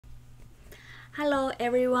Hello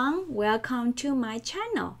everyone, welcome to my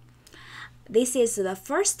channel. This is the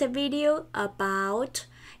first video about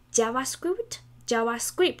JavaScript,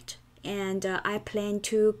 and I plan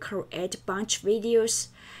to create a bunch of videos,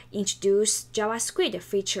 introduce JavaScript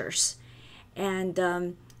features, and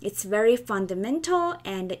it's very fundamental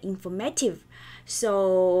and informative.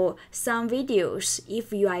 So some videos,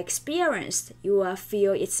 if you are experienced, you will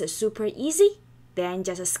feel it's super easy, then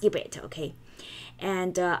just skip it, okay?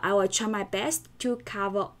 And I will try my best to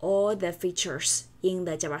cover all the features in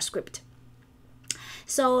the JavaScript.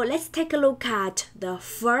 So let's take a look at the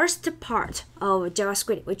first part of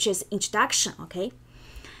JavaScript, which is introduction, okay?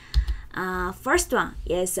 First one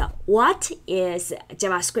is what is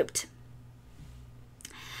JavaScript?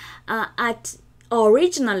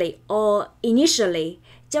 Initially,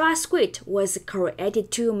 JavaScript was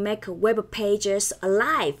created to make web pages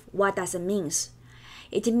alive. What does it mean?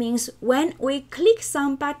 It means when we click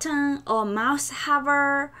some button or mouse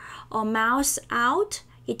hover or mouse out,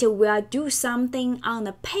 it will do something on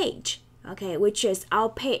the page, okay, which is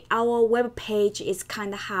our web page is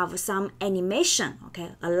kind of have some animation, okay,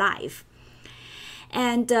 alive.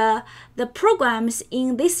 And the programs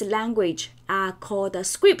in this language are called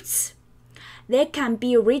scripts. They can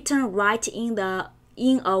be written right in a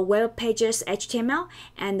web page's HTML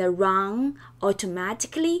and run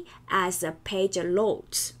automatically as the page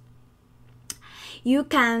loads. In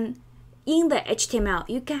the HTML,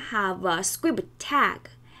 you can have a script tag,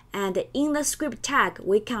 and in the script tag,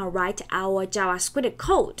 we can write our JavaScript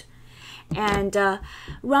code. And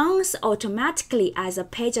runs automatically as a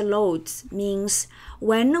page loads means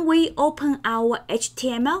when we open our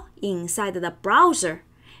HTML inside the browser,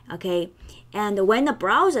 okay, and when the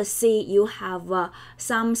browser see you have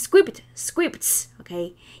some scripts,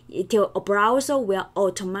 okay, a browser will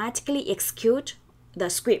automatically execute the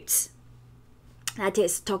scripts that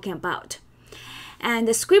is talking about. And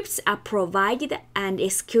the scripts are provided and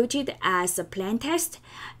executed as a plain text.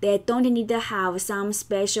 They don't need to have some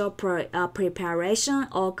special preparation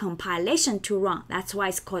or compilation to run. That's why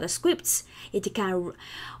it's called scripts. It can,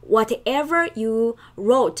 whatever you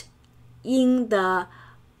wrote in the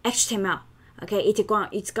HTML, okay,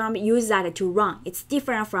 it's gonna use that to run. It's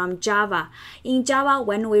different from Java. In Java,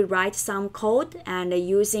 when we write some code and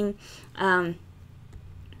using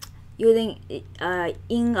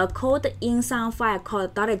in a code in some file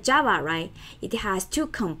called .java, right? It has to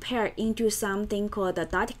compare into something called a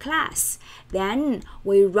 .class. Then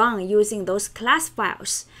we run using those class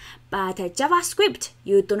files. But JavaScript,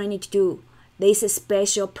 you don't need to do this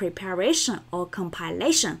special preparation or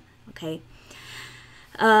compilation, okay?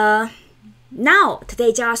 Now,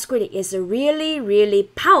 today JavaScript is really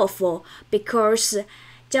powerful because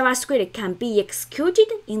JavaScript can be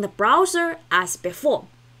executed in the browser as before.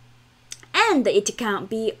 And it can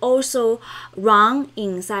be also run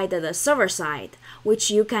inside the server side,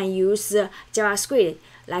 which you can use JavaScript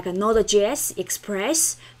like Node.js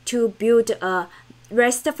Express to build a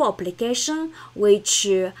RESTful application which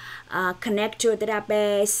connect to a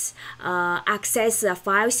database, access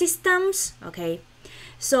file systems, okay?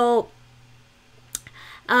 So,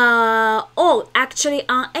 or actually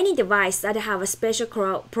on any device that have a special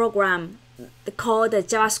program called the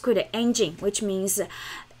JavaScript engine, which means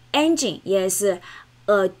engine is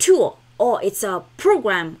a tool or it's a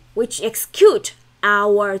program which execute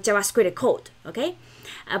our JavaScript code, okay?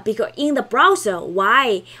 Because in the browser,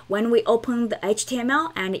 when we open the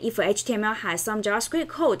HTML and if HTML has some JavaScript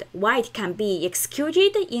code, why it can be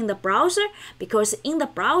executed in the browser? Because in the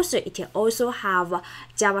browser, it also have a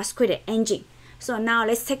JavaScript engine. So now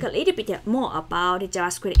let's take a little bit more about the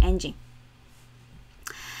JavaScript engine.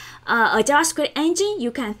 A JavaScript engine,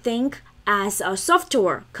 you can think as a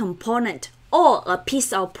software component or a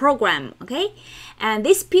piece of program, okay? And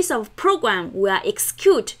this piece of program will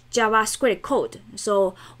execute JavaScript code.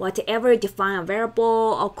 So whatever you define a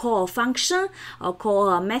variable or call a function or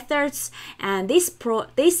call methods, and this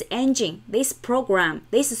engine, this program,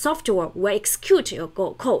 this software will execute your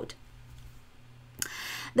code.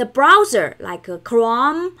 The browser like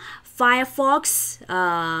Chrome, Firefox,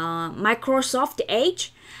 Microsoft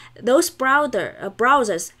Edge, those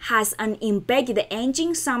browsers has an embedded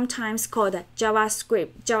engine, sometimes called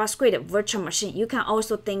JavaScript virtual machine. You can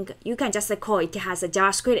also just call it has a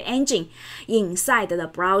JavaScript engine inside the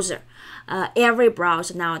browser. Every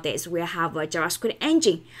browser nowadays will have a JavaScript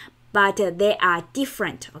engine, but they are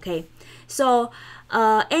different, okay? So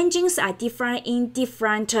engines are different in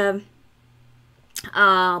different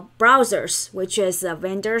browsers, which is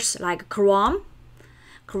vendors like Chrome.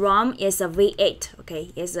 Chrome is a V8,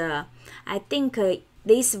 okay? I think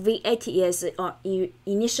this V8 is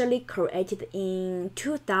initially created in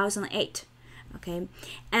 2008. Okay,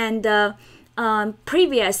 and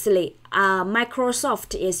previously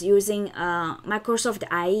Microsoft IE is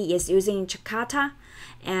using Jakarta,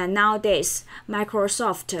 and nowadays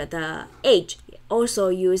Microsoft the Edge also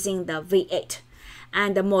using the V8,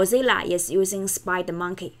 and Mozilla is using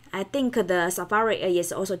SpiderMonkey. I think the Safari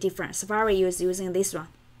is also different. Safari is using this one,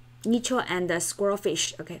 Nitro and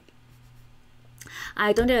Squirrelfish. Okay,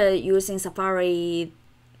 I don't using Safari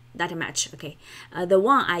that much. Okay, the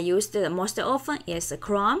one I used most often is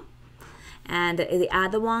Chrome, and the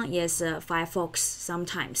other one is Firefox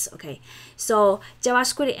sometimes. Okay, so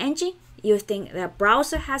JavaScript engine, you think the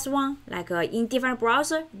browser has one, like in different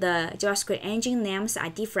browser, the JavaScript engine names are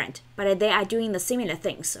different, but they are doing the similar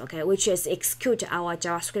things, okay, which is execute our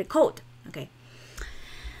JavaScript code. Okay,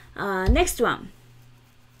 next one.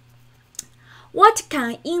 What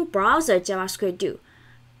can in-browser JavaScript do?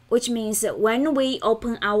 Which means when we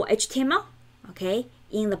open our HTML, okay,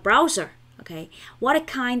 in the browser, okay, what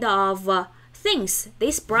kind of things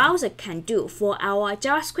this browser can do for our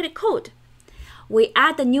JavaScript code? We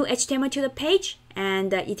add the new HTML to the page,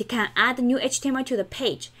 and it can add new HTML to the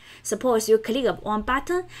page. Suppose you click one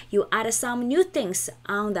button, you add some new things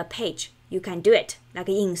on the page. You can do it, like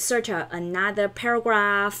insert another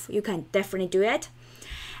paragraph. You can definitely do it.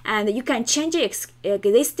 And you can change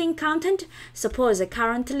existing content. Suppose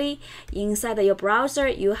currently inside your browser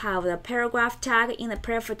you have the paragraph tag. In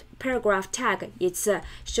the paragraph tag, it's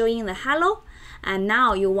showing the hello, and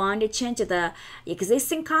now you want to change the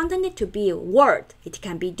existing content to be word. It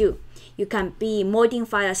can be do. You can be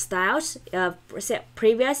modify the styles.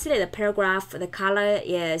 Previously the paragraph, the color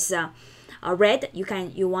is red.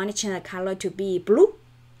 You want to change the color to be blue.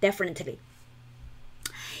 Definitely.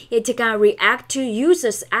 It can react to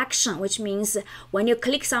user's action, which means when you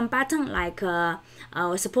click some button, like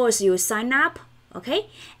suppose you sign up, okay,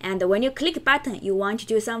 and when you click button, you want to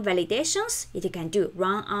do some validations, it can do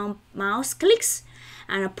run on mouse clicks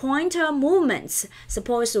and pointer movements.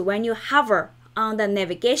 Suppose when you hover on the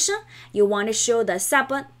navigation, you want to show the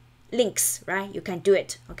sub links, right? You can do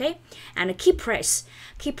it, okay? And key press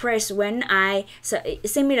when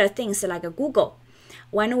similar things like Google.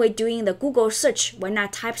 When we're doing the Google search, when I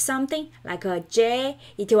type something like a J,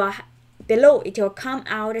 below it will come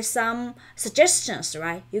out some suggestions,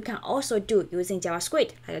 right? You can also do using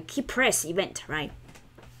JavaScript, like a key press event, right?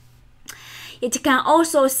 It can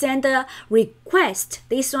also send a request.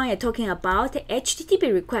 This one you're talking about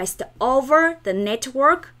HTTP request over the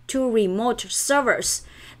network to remote servers.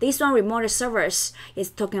 This one, remote servers, is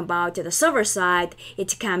talking about the server side.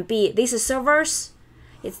 It can be these servers.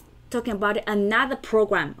 It's talking about another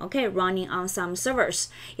program, okay, running on some servers.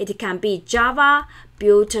 It can be Java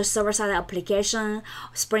built server-side application,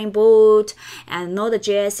 Spring Boot, and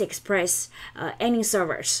Node.js Express, any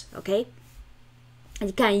servers, okay.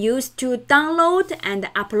 It can use to download and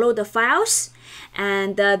upload the files,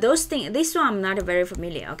 and those things. This one I'm not very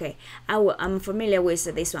familiar. Okay, I'm familiar with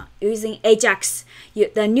this one using Ajax.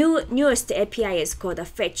 The newest API is called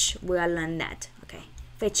Fetch. We'll learn that. Okay,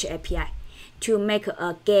 Fetch API to make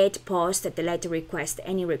a get, post, delete request,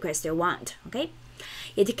 any request you want. Okay,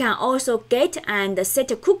 it can also get and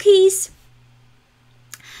set cookies,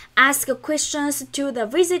 ask questions to the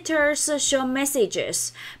visitors, show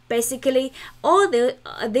messages. Basically, all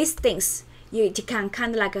these things you can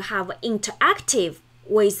kind of like have interactive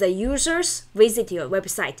with the users visit your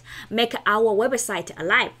website, make our website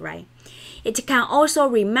alive, right? It can also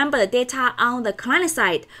remember the data on the client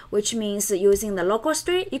side, which means using the local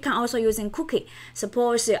store. You can also using cookie.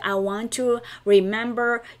 Suppose I want to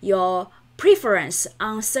remember your preference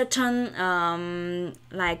on certain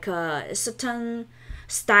certain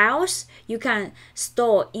styles. You can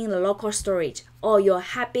store in the local storage, or your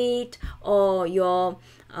habit, or your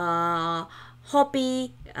hobbies.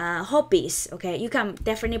 Okay, you can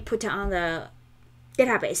definitely put on the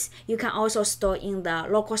database. You can also store in the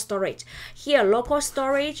local storage. Here, local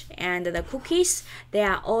storage and the cookies, they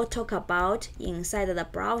are all talked about inside the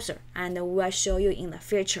browser, and we will show you in the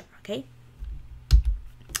future. Okay.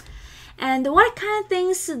 And what kind of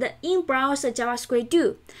things the in-browser JavaScript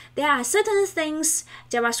do? There are certain things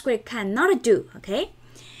JavaScript cannot do. Okay.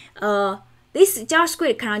 This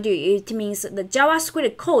JavaScript cannot do. It means the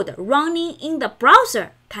JavaScript code running in the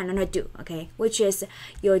browser cannot do. Okay, which is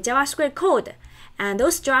your JavaScript code. And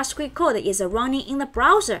those JavaScript code is running in the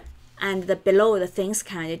browser, and below the things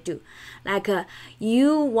cannot do. Like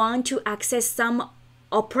you want to access some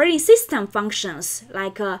operating system functions,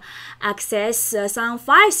 like access some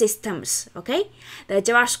file systems. Okay, the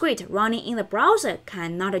JavaScript running in the browser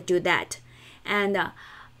cannot do that. And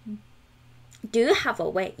do you have a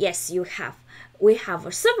way? Yes, you have. we have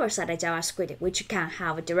a server-side JavaScript which can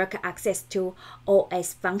have direct access to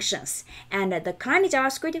OS functions, and the client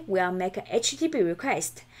JavaScript will make a HTTP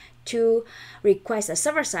request to request a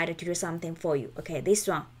server-side to do something for you. Okay, this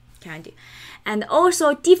one can do. And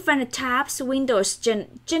also different tabs Windows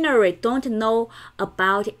generally don't know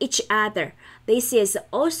about each other. This is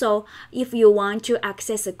also if you want to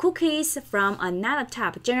access cookies from another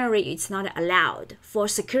tab, generally it's not allowed for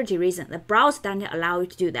security reason. The browser doesn't allow you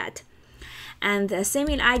to do that. And the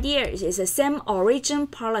similar idea is the same origin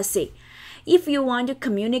policy. If you want to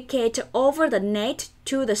communicate over the net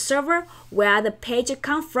to the server where the page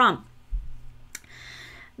comes from,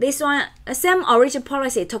 this one, same origin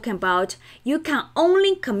policy talking about you can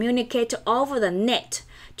only communicate over the net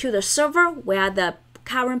to the server where the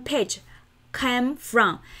current page came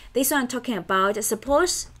from. This one talking about,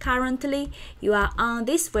 suppose currently you are on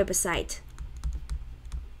this website,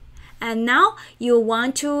 and now you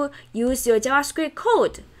want to use your JavaScript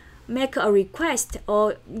code, make a request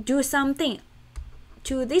or do something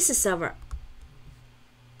to this server.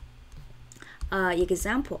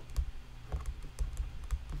 Example.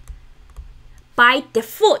 By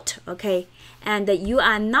default, okay, and you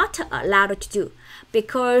are not allowed to do,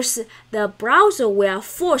 because the browser will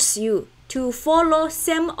force you to follow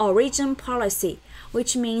same origin policy,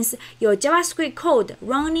 which means your JavaScript code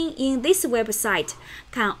running in this website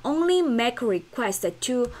can only make request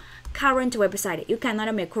to current website. You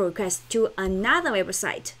cannot make a request to another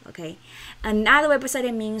website. Okay, another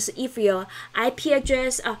website means if your IP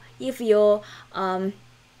address, if your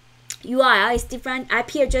URL is different,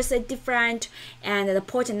 IP address is different, and the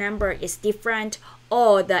port number is different,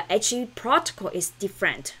 or the HTTP protocol is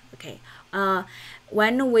different. Okay,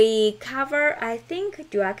 when we cover, I think,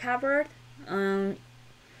 do I cover?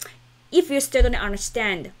 If you still don't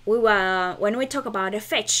understand, we will, when we talk about the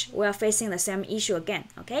fetch, we are facing the same issue again.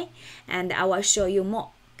 Okay, and I will show you more.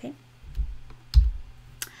 Okay,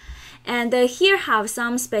 and here have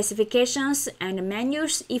some specifications and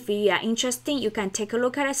manuals. If you are interested, you can take a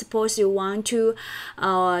look at it. Suppose you want to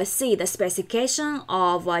see the specification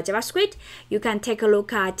of JavaScript, you can take a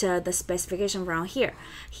look at the specification from here.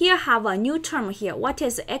 Here have a new term here. What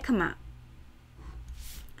is ECMA?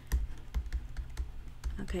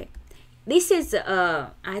 Okay, this is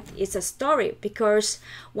it's a story, because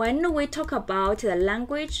when we talk about the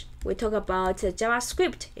language, we talk about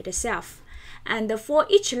JavaScript itself. And for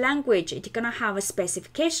each language, it's gonna have a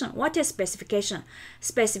specification. What is specification?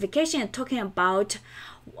 Specification is talking about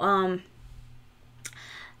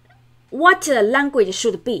what the language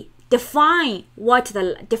should be. Define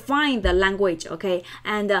the language, okay,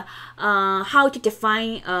 and how to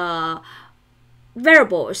define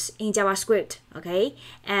variables in JavaScript, okay,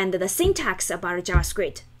 and the syntax about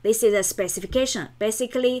JavaScript. This is a specification.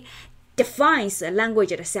 Basically, defines the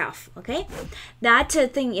language itself. Okay, that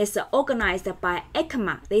thing is organized by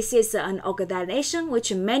ECMA. This is an organization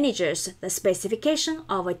which manages the specification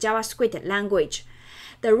of a JavaScript language.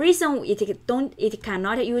 The reason it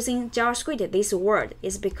cannot using JavaScript this word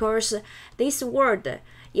is because this word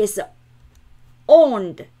is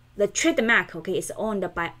owned. The trademark, okay, is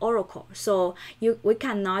owned by Oracle, so we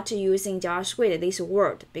cannot using JavaScript this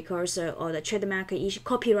word because of the trademark issue,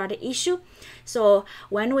 copyright issue. So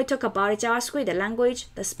when we talk about JavaScript language,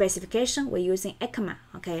 the specification we're using ECMA.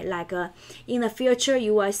 Okay, like in the future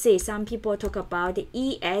you will see some people talk about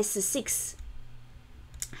ES6.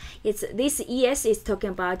 This ES is talking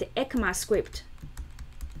about ECMA script.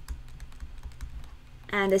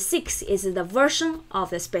 And 6 is the version of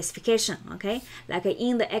the specification. Okay, like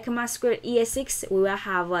in the ECMA script ES6, we will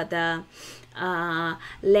have the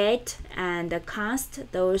let and the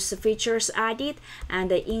const, those features added,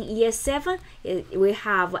 and in ES7 we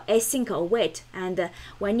have async await. And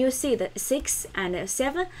when you see the 6 and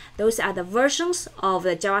 7, those are the versions of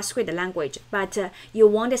the JavaScript language, but you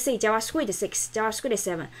want to see JavaScript 6, JavaScript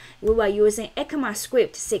 7, we were using ECMA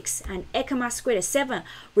script 6 and ECMA script 7,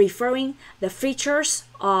 referring the features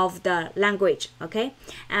of the language. Okay,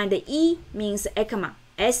 and the E means ECMA,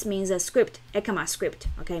 S means a script, ECMA script.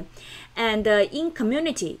 Okay, and in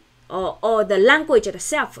community or the language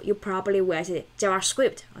itself, you probably will say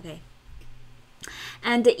JavaScript. Okay,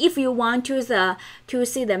 and if you want to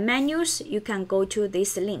see the manuals, you can go to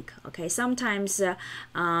this link. Okay, sometimes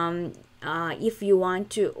if you want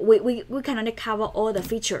to, we cannot cover all the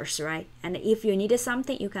features, right? And if you needed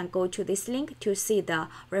something, you can go to this link to see the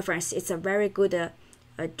reference. It's a very good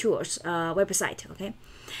tools website. Okay,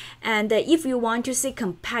 and if you want to see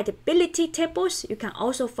compatibility tables, you can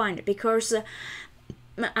also find it, because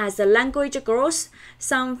as the language grows,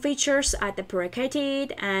 some features are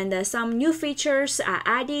deprecated and some new features are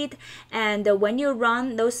added. And when you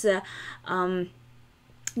run those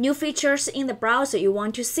new features in the browser, you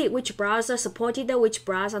want to see which browser supported, which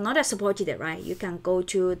browser not supported, right? You can go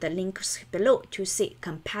to the links below to see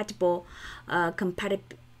compatible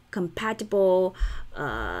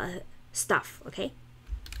stuff. Okay,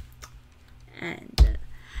 and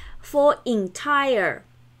for entire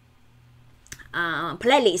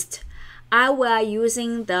playlist, I will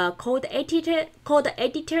using the code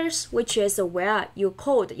editors, which is where you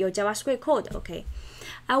code your JavaScript code. Okay,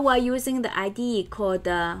 I will using the IDE called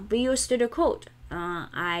Visual Studio Code.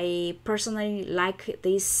 I personally like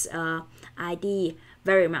this IDE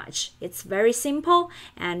very much. It's very simple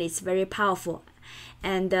and it's very powerful.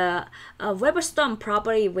 And WebStorm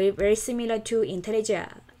probably very similar to IntelliJ.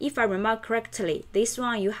 If I remember correctly, this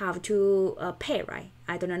one you have to pay, right?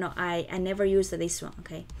 I don't know. I never used this one.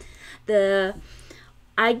 Okay, the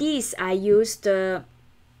IDs I used.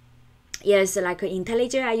 Yes, like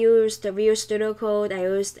IntelliJ, I used Visual Studio Code, I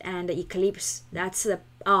used, and Eclipse. That's the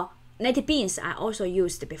NetBeans I also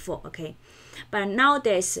used before. Okay, but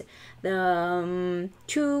nowadays the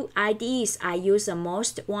two IDEs I use the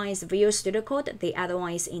most. One is Visual Studio Code, the other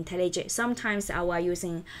one is IntelliJ. Sometimes I was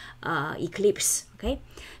using Eclipse. Okay,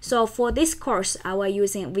 so for this course I was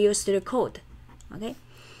using Visual Studio Code. Okay,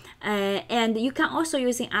 and you can also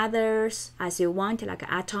using others as you want, like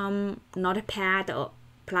Atom, Notepad, or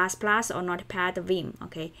 ++ or Notepad, Vim.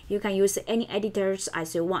 Okay, you can use any editors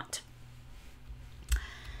as you want.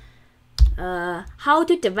 How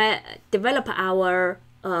to develop our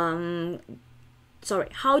how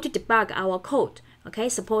to debug our code. Okay,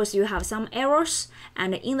 suppose you have some errors,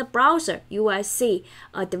 and in the browser you will see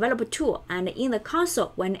a developer tool, and in the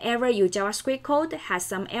console, whenever your JavaScript code has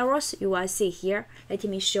some errors, you will see here. Let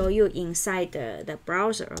me show you inside the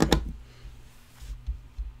browser. Okay,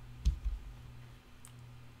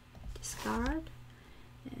 discard,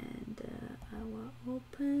 and I will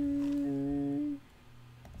open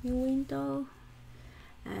new window,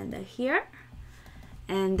 and here,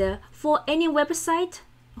 and for any website,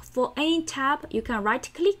 for any tab, you can right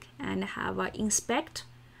click and have inspect,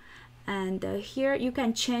 and here you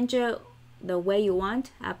can change the way you want.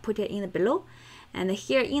 I put it in the below, and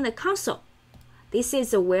here in the console, this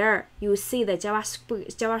is where you see the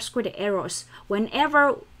JavaScript errors.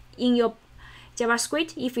 Whenever in your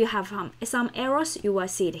JavaScript, if you have some errors, you will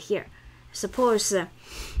see it here. Suppose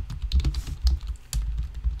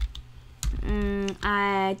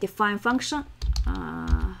I define function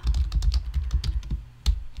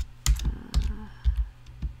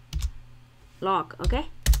log. Okay,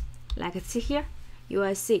 like see here, you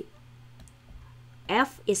will see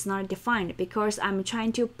f is not defined because I'm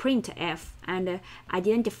trying to print f and I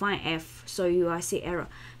didn't define f, so you will see error.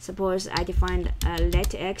 Suppose I defined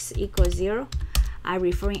let x equal 0, I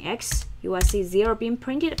referring x, you will see 0 being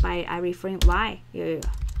printed by I referring y,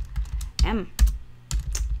 m.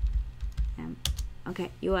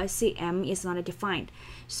 Okay, you will see m is not defined.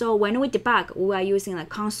 So when we debug, we are using the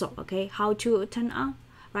console. Okay, how to turn on?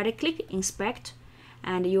 Right click, inspect,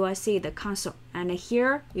 and you will see the console, and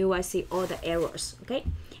here you will see all the errors. Okay,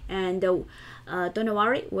 and don't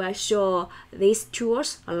worry, we'll show these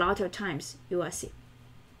tools a lot of times, you will see.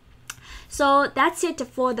 So that's it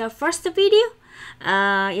for the first video.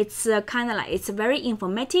 It's kind of like, it's very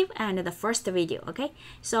informative, and the first video. Okay,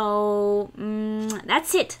 so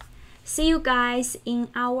that's it. See you guys in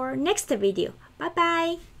our next video. Bye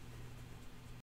bye.